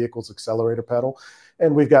to the vehicle's accelerator pedal,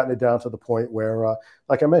 and we've gotten it down to the point where,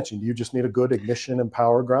 like I mentioned, you just need a good ignition and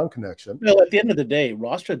power ground connection. Well, at the end of the day,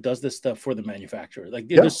 Rostra does this stuff for the manufacturer. Like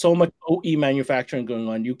there's so much OE manufacturing going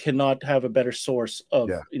on, you cannot have a better source of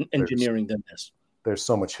engineering than this. There's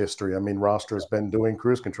so much history. I mean, Rostra has been doing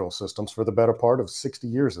cruise control systems for the better part of 60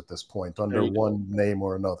 years at this point, under one name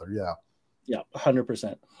or another. Yeah,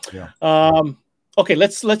 100%. Yeah. Okay,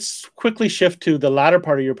 let's quickly shift to the latter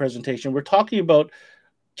part of your presentation. We're talking about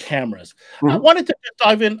cameras. I wanted to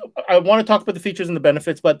dive in. I want to talk about the features and the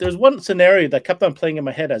benefits, but there's one scenario that kept on playing in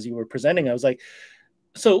my head as you were presenting. I was like,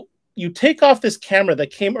 so you take off this camera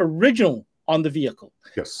that came original on the vehicle.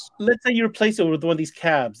 Yes. Let's say you replace it with one of these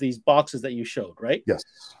cabs, these boxes that you showed, right? Yes.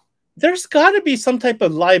 There's got to be some type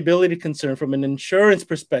of liability concern from an insurance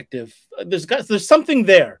perspective. There's something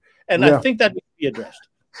there, and I think that needs to be addressed.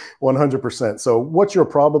 100%. So what you're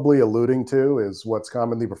probably alluding to is what's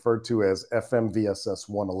commonly referred to as FMVSS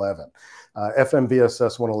 111.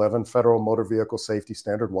 FMVSS 111, Federal Motor Vehicle Safety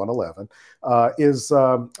Standard 111, is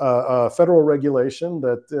a federal regulation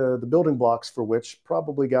that the building blocks for which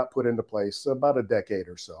probably got put into place about a decade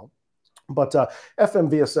or so. But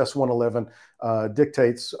FMVSS 111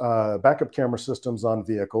 dictates backup camera systems on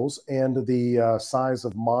vehicles and the size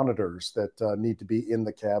of monitors that need to be in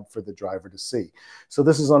the cab for the driver to see. So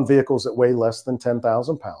this is on vehicles that weigh less than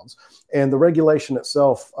 10,000 pounds. And the regulation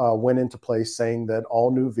itself went into place saying that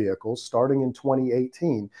all new vehicles starting in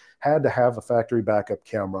 2018 had to have a factory backup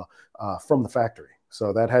camera from the factory.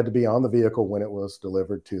 So that had to be on the vehicle when it was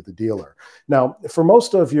delivered to the dealer. Now, for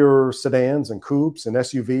most of your sedans and coupes and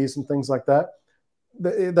SUVs and things like that,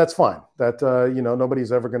 that's fine. That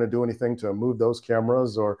nobody's ever going to do anything to move those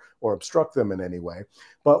cameras or obstruct them in any way.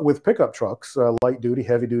 But with pickup trucks, light duty,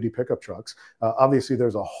 heavy duty pickup trucks, obviously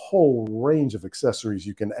there's a whole range of accessories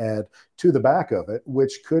you can add to the back of it,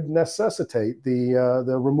 which could necessitate the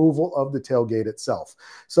removal of the tailgate itself.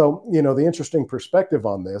 So the interesting perspective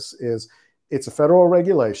on this is, it's a federal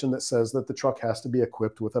regulation that says that the truck has to be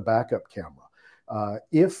equipped with a backup camera.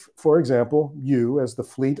 If, for example, you as the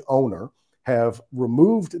fleet owner have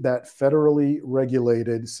removed that federally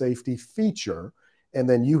regulated safety feature, and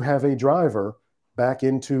then you have a driver back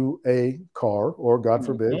into a car or, God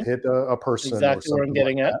forbid, hit a person. Exactly where I'm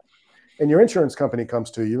getting at. And your insurance company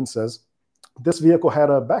comes to you and says, this vehicle had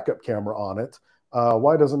a backup camera on it.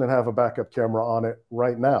 Why doesn't it have a backup camera on it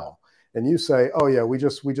right now? And you say, oh yeah, we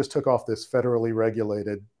just took off this federally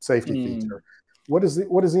regulated safety feature. What is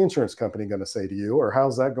the insurance company going to say to you, or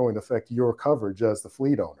how's that going to affect your coverage as the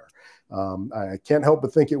fleet owner? I can't help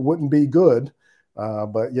but think it wouldn't be good.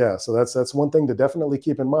 But yeah, so that's one thing to definitely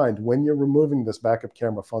keep in mind when you're removing this backup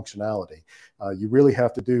camera functionality. You really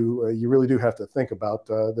do have to think about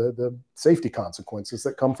the safety consequences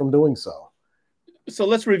that come from doing so. So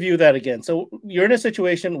let's review that again. So you're in a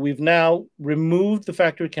situation, we've now removed the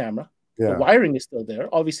factory camera. The wiring is still there.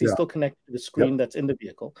 Obviously, it's still connected to the screen that's in the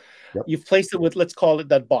vehicle. You've placed it with, let's call it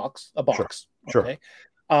that box, a box. Sure.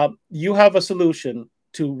 Okay. You have a solution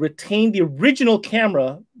to retain the original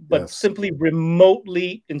camera, but simply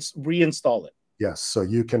remotely reinstall it. Yes, so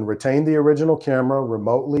you can retain the original camera,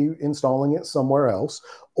 remotely installing it somewhere else,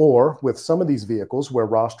 or with some of these vehicles where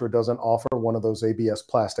Rostra doesn't offer one of those ABS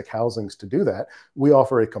plastic housings to do that, we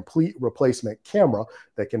offer a complete replacement camera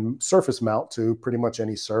that can surface mount to pretty much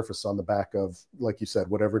any surface on the back of, like you said,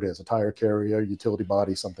 whatever it is, a tire carrier, utility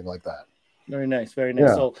body, something like that. Very nice, very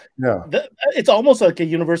nice. So it's almost like a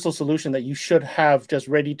universal solution that you should have just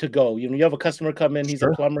ready to go. You have a customer come in, he's a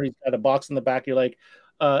plumber, he's got a box in the back, you're like,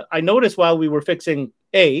 I noticed while we were fixing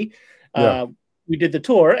we did the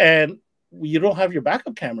tour and you don't have your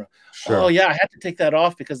backup camera. Oh yeah, I had to take that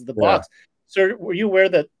off because of the box. Sir, were you aware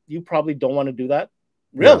that you probably don't want to do that?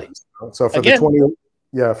 Really? So for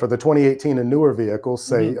for the 2018 and newer vehicles,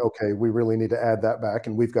 say, okay, we really need to add that back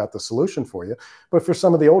and we've got the solution for you. But for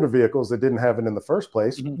some of the older vehicles that didn't have it in the first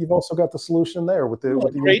place, you've also got the solution there with the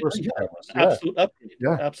universal cameras. Absolute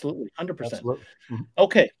upgrade. Absolutely. 100%.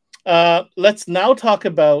 Okay. Let's now talk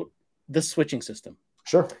about the switching system.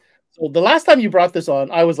 Sure. So the last time you brought this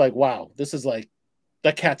on, I was like, wow, this is like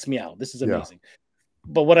the cat's meow. This is amazing.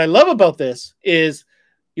 But what I love about this is,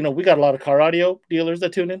 we got a lot of car audio dealers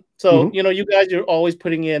that tune in. So, you guys are always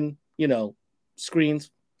putting in,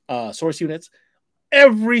 screens, source units.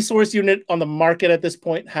 Every source unit on the market at this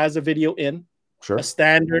point has a video in. Sure. A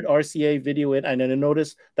standard RCA video in. And then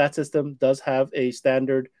notice that system does have a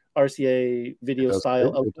standard RCA video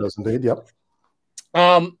style. It does indeed, yep.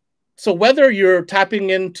 So whether you're tapping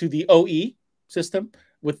into the OE system,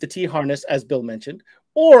 with the T harness, as Bill mentioned,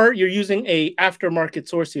 or you're using a aftermarket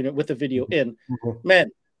source unit with a video in,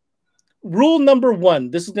 man, rule number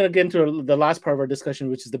one, this is going to get into the last part of our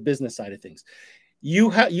discussion, which is the business side of things.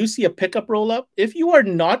 You see a pickup roll up. If you are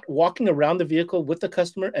not walking around the vehicle with the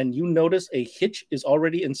customer and you notice a hitch is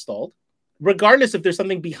already installed, regardless if there's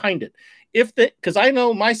something behind it, because I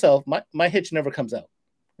know myself, my hitch never comes out.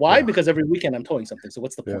 Why? Yeah. Because every weekend I'm towing something. So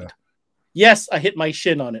what's the point? Yes, I hit my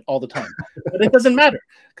shin on it all the time, but it doesn't matter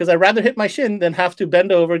because I'd rather hit my shin than have to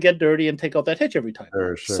bend over, get dirty, and take out that hitch every time.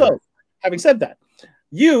 Sure. So, having said that,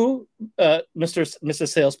 you, Mr.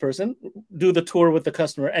 Salesperson, do the tour with the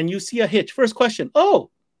customer and you see a hitch. First question, oh,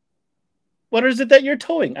 what is it that you're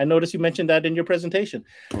towing? I noticed you mentioned that in your presentation.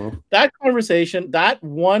 That conversation, that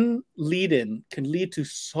one lead-in can lead to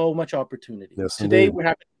so much opportunity. Yes, today, indeed.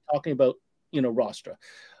 we're talking about, Rostra.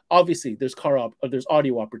 Obviously, there's there's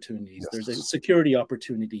audio opportunities, there's security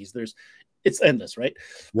opportunities, it's endless, right?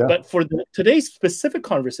 Yeah. But for today's specific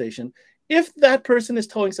conversation, if that person is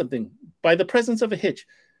towing something by the presence of a hitch,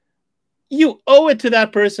 you owe it to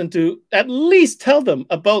that person to at least tell them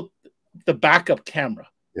about the backup camera.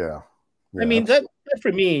 Yeah. I mean, that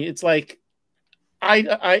for me, it's like,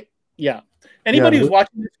 Anybody who's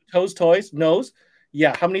watching this who tows toys knows,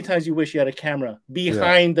 how many times you wish you had a camera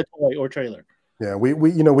behind the toy or trailer. Yeah,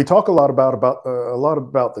 we talk a lot about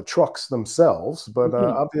the trucks themselves, but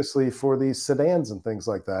obviously for these sedans and things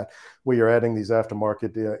like that, where you're adding these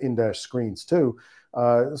aftermarket in-dash screens too,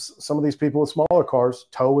 some of these people with smaller cars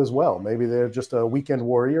tow as well. Maybe they're just a weekend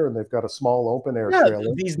warrior and they've got a small open air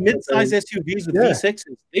trailer. These mid-size SUVs with V6s,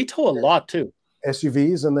 they tow a lot too.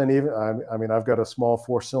 SUVs, and then even, I mean, I've got a small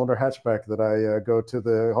 4-cylinder hatchback that I go to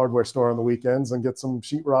the hardware store on the weekends and get some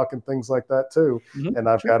sheetrock and things like that too. And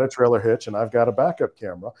I've got a trailer hitch and I've got a backup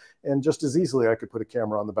camera. And just as easily, I could put a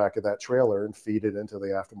camera on the back of that trailer and feed it into the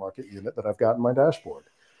aftermarket unit that I've got in my dashboard.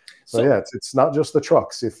 So yeah, it's not just the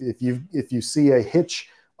trucks. If you see a hitch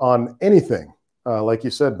on anything, like you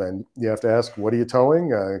said, Ben, you have to ask, what are you towing?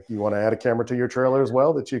 You want to add a camera to your trailer as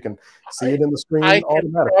well that you can see it in the screen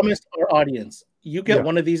automatically. I promise our audience, you get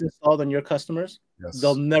one of these installed on your customers,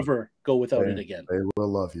 they'll never go without it again. They will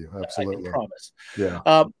love you. Absolutely. I can promise. Yeah.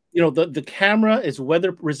 The camera is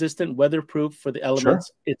weather resistant, weatherproof for the elements.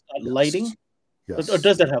 Sure. It's got lighting. Yes. Or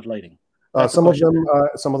does it have lighting? Some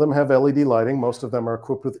of them have LED lighting. Most of them are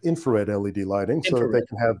equipped with infrared LED lighting, so that they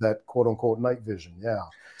can have that quote unquote night vision. Yeah.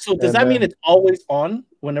 So does that mean it's always on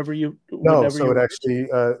whenever you? No. So it actually,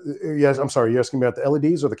 yes. I'm sorry. You're asking me about the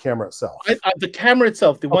LEDs or the camera itself? The camera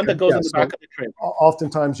itself, the one that goes in the back of the trailer.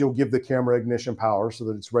 Oftentimes, you'll give the camera ignition power so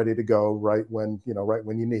that it's ready to go right when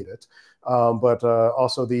you need it. But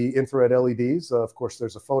also the infrared LEDs. Of course,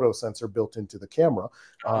 there's a photo sensor built into the camera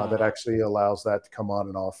that actually allows that to come on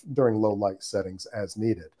and off during low light settings as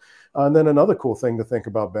needed. And then another cool thing to think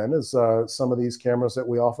about, Ben, is some of these cameras that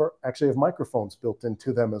we offer actually have microphones built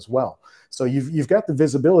into them as well. So you've got the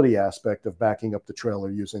visibility aspect of backing up the trailer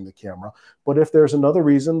using the camera. But if there's another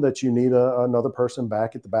reason that you need another person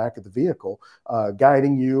back at the back of the vehicle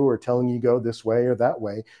guiding you or telling you go this way or that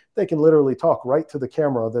way, they can literally talk right to the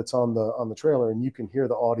camera that's on the trailer, and you can hear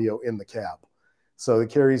the audio in the cab. So it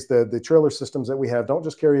carries the trailer systems that we have don't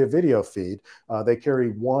just carry a video feed, they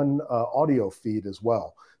carry one audio feed as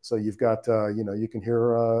well. So you've got, you can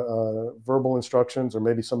hear verbal instructions or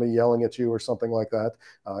maybe somebody yelling at you or something like that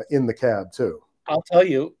in the cab too. I'll tell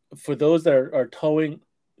you, for those that are towing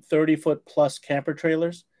 30-foot plus camper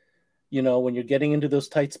trailers, when you're getting into those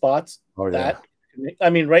tight spots, right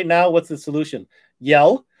now, what's the solution?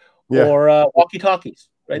 Yell or walkie-talkies,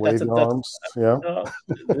 right? Wave arms.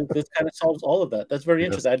 This kind of solves all of that. That's very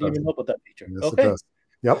interesting. I didn't even know about that feature. Yes, okay.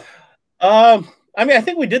 Yep. I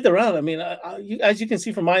think we did the round. As you can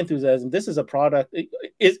see from my enthusiasm, this is a product.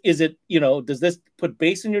 Is it, does this put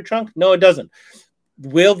bass in your trunk? No, it doesn't.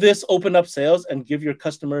 Will this open up sales and give your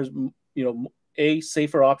customers, A,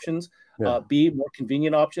 safer options, B, more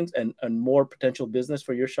convenient options, and more potential business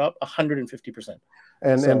for your shop? 150%.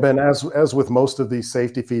 And Ben, as with most of these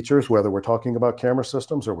safety features, whether we're talking about camera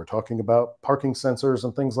systems or we're talking about parking sensors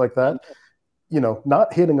and things like that,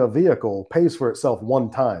 not hitting a vehicle pays for itself one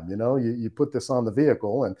time. You put this on the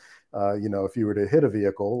vehicle, and if you were to hit a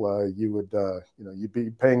vehicle, you would you'd be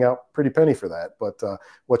paying out pretty penny for that. But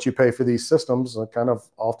what you pay for these systems kind of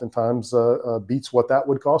oftentimes beats what that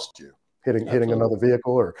would cost you hitting another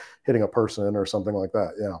vehicle or hitting a person or something like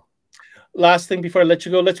that. Yeah. Last thing before I let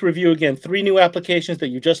you go, let's review again 3 new applications that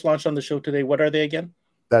you just launched on the show today. What are they again?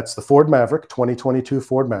 That's the Ford Maverick, 2022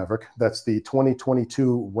 Ford Maverick. That's the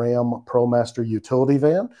 2022 Ram ProMaster utility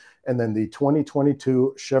van. And then the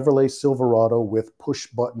 2022 Chevrolet Silverado with push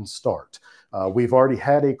button start. We've already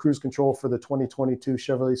had a cruise control for the 2022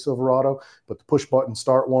 Chevrolet Silverado, but the push button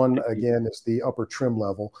start one, again, is the upper trim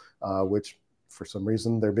level, which for some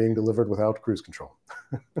reason they're being delivered without cruise control.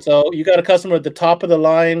 So you got a customer at the top of the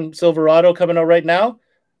line Silverado coming out right now.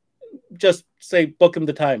 Just say, book him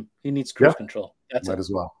the time. He needs cruise control. That's Might as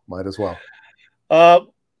well. Might as well.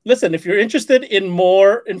 Listen, if you're interested in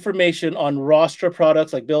more information on Rostra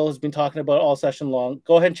products, like Bill has been talking about all session long,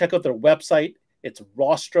 go ahead and check out their website. It's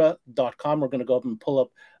Rostra.com. We're going to go up and pull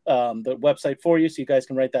up the website for you so you guys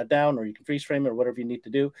can write that down, or you can freeze frame it, or whatever you need to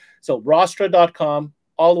do. So Rostra.com,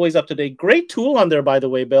 all the ways up to date. Great tool on there, by the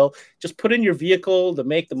way, Bill. Just put in your vehicle, the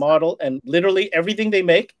make, the model, and literally everything they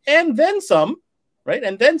make, and then some. Right,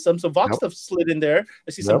 and then some. So Vox stuff slid in there.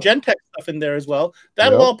 I see some Gentex stuff in there as well.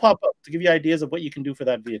 That'll all pop up to give you ideas of what you can do for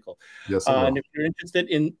that vehicle. Yes, and if you're interested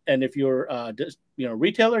in, and if you're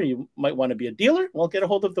retailer, you might want to be a dealer. Well, get a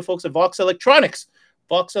hold of the folks at Vox Electronics,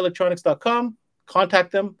 voxelectronics.com.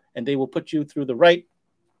 Contact them, and they will put you through the right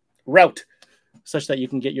route, such that you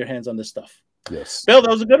can get your hands on this stuff. Yes, Bill,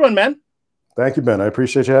 that was a good one, man. Thank you, Ben. I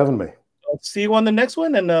appreciate you having me. I'll see you on the next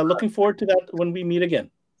one, and looking forward to that when we meet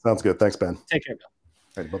again. Sounds good. Thanks, Ben. Take care, Bill.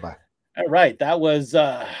 All right, bye-bye. All right. That was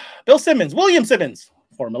Bill Simmons, William Simmons,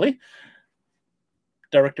 formerly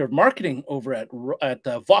Director of Marketing over at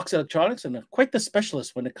Vox Electronics, and quite the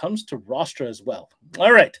specialist when it comes to Rostra as well.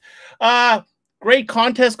 All right. Great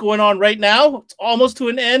contest going on right now. It's almost to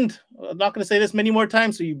an end. I'm not going to say this many more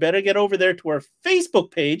times, so you better get over there to our Facebook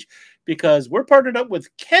page, because we're partnered up with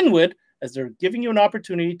Kenwood, as they're giving you an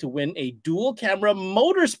opportunity to win a dual camera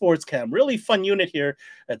motorsports cam. Really fun unit here.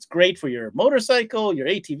 That's great for your motorcycle, your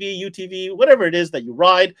ATV, UTV, whatever it is that you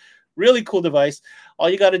ride. Really cool device. All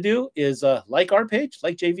you got to do is like our page,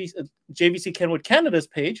 like JVC Kenwood Canada's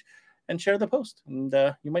page, and share the post. And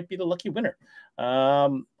you might be the lucky winner.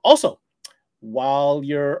 Also, while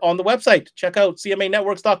you're on the website, check out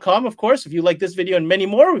cmanetworks.com, of course. If you like this video and many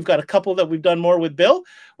more, we've got a couple that we've done more with Bill.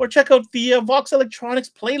 Or check out the Vox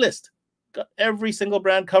Electronics playlist. Got every single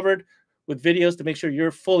brand covered with videos to make sure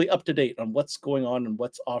you're fully up to date on what's going on and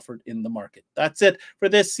what's offered in the market. That's it for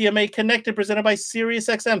this CMA Connected, presented by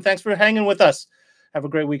SiriusXM. Thanks for hanging with us. Have a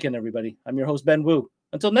great weekend, everybody. I'm your host, Ben Wu.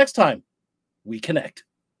 Until next time, we connect.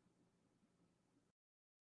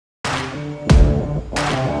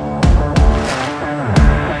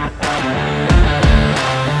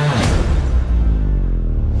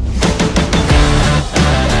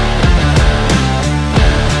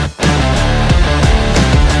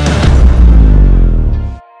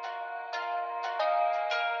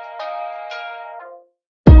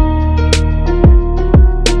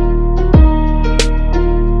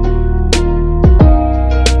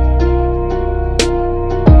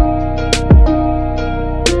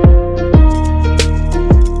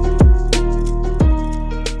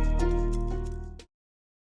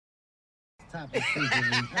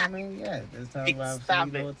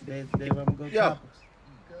 Stop it. Yo,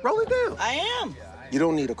 roll it down. I am. You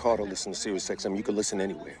don't need a car to listen to SiriusXM. You can listen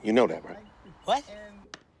anywhere. You know that, right? What?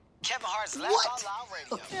 Kevin Hart's Laugh Out Loud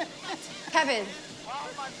Radio. Kevin,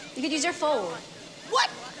 you could use your phone. What?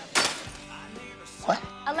 What?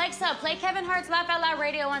 Alexa, play Kevin Hart's Laugh Out Loud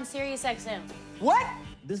Radio on SiriusXM. What?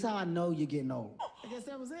 This is how I know you're getting old. I guess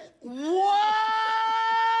that was it. What?